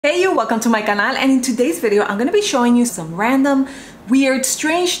Hey you, welcome to my canal, and in today's video I'm going to be showing you some random, weird,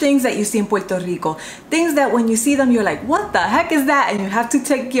 strange things that you see in Puerto Rico. Things that when you see them you're like, what the heck is that? And you have to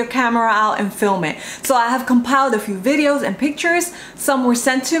take your camera out and film it. So I have compiled a few videos and pictures. Some were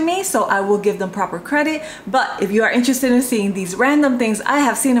sent to me, so I will give them proper credit. But if you are interested in seeing these random things I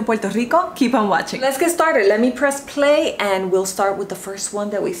have seen in Puerto Rico, keep on watching. Let's get started. Let me press play and we'll start with the first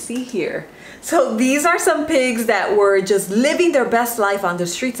one that we see here. So these are some pigs that were just living their best life on the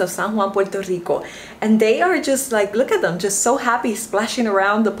streets of San Juan, Puerto Rico. And they are just like, look at them, just so happy splashing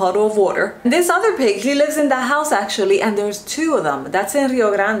around the puddle of water. This other pig, he lives in the house actually, and there's two of them. That's in Rio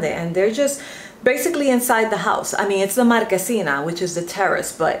Grande, and they're just basically inside the house. I mean, it's the Marquesina, which is the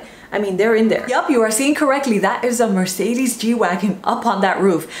terrace, but I mean, they're in there. Yup, you are seeing correctly. That is a Mercedes G-Wagon up on that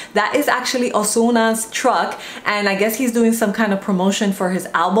roof. That is actually Osuna's truck, and I guess he's doing some kind of promotion for his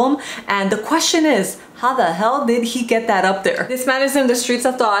album. And the question is, how the hell did he get that up there? This man is in the streets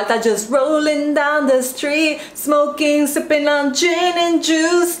of Toa Alta, just rolling down the street, smoking, sipping on gin and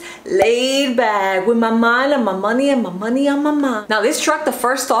juice, laid back with my mind and my money and my money on my mind. Now this truck, the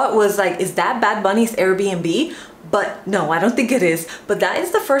first thought was like, is that Bad Bunny's Airbnb? But no, I don't think it is. But that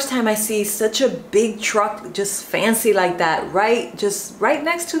is the first time I see such a big truck, just fancy like that, just right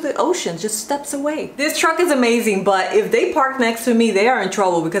next to the ocean, just steps away. This truck is amazing, but if they park next to me, they are in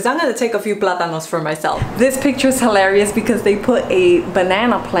trouble because I'm gonna take a few plátanos for myself. This picture is hilarious because they put a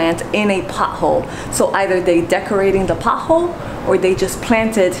banana plant in a pothole. So either they decorating the pothole or they just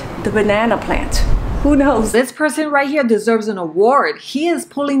planted the banana plant. Who knows? This person right here deserves an award. He is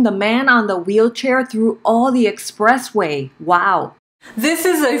pulling the man on the wheelchair through all the expressway. Wow. This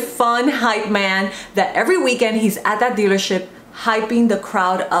is a fun hype man that every weekend he's at that dealership hyping the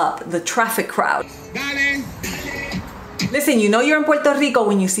crowd up, the traffic crowd. Listen, you know you're in Puerto Rico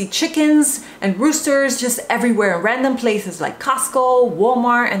when you see chickens and roosters just everywhere in random places like Costco,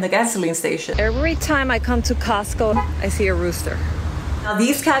 Walmart, and the gasoline station. Every time I come to Costco, I see a rooster. Now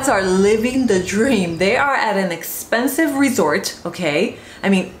these cats are living the dream. They are at an expensive resort, okay? I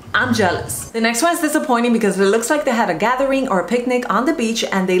mean, I'm jealous. The next one is disappointing because it looks like they had a gathering or a picnic on the beach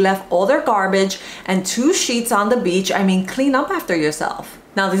and they left all their garbage and 2 sheets on the beach. I mean, clean up after yourself.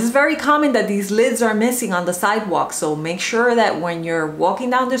 Now this is very common that these lids are missing on the sidewalk, so make sure that when you're walking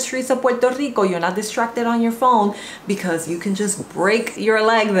down the streets of Puerto Rico, you're not distracted on your phone because you can just break your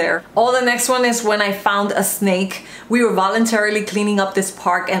leg there. Oh, the next one is when I found a snake. We were voluntarily cleaning up this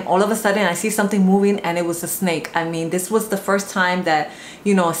park and all of a sudden I see something moving and it was a snake. I mean, this was the first time that,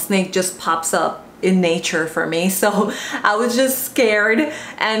 you know, a snake just pops up in nature for me, so I was just scared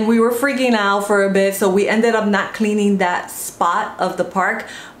and we were freaking out for a bit, so we ended up not cleaning that spot of the park.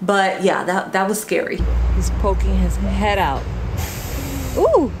 But yeah, that was scary. He's poking his head out.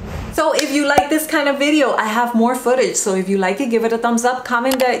 Ooh. So if you like this kind of video, I have more footage, so if you like it, give it a thumbs up,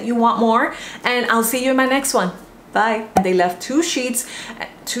 comment that you want more, and I'll see you in my next one. Bye. They left 2 sheets,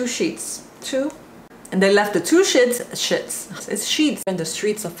 and they left the 2 it's sheets in the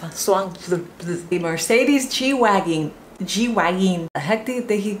streets of Swan. The Mercedes G-Wagon. The heck did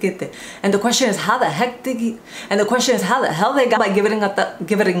he get there? And the question is, how the heck did he? And the question is, how the hell they got by giving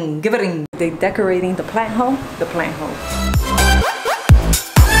they decorating the plant hole? The plant hole.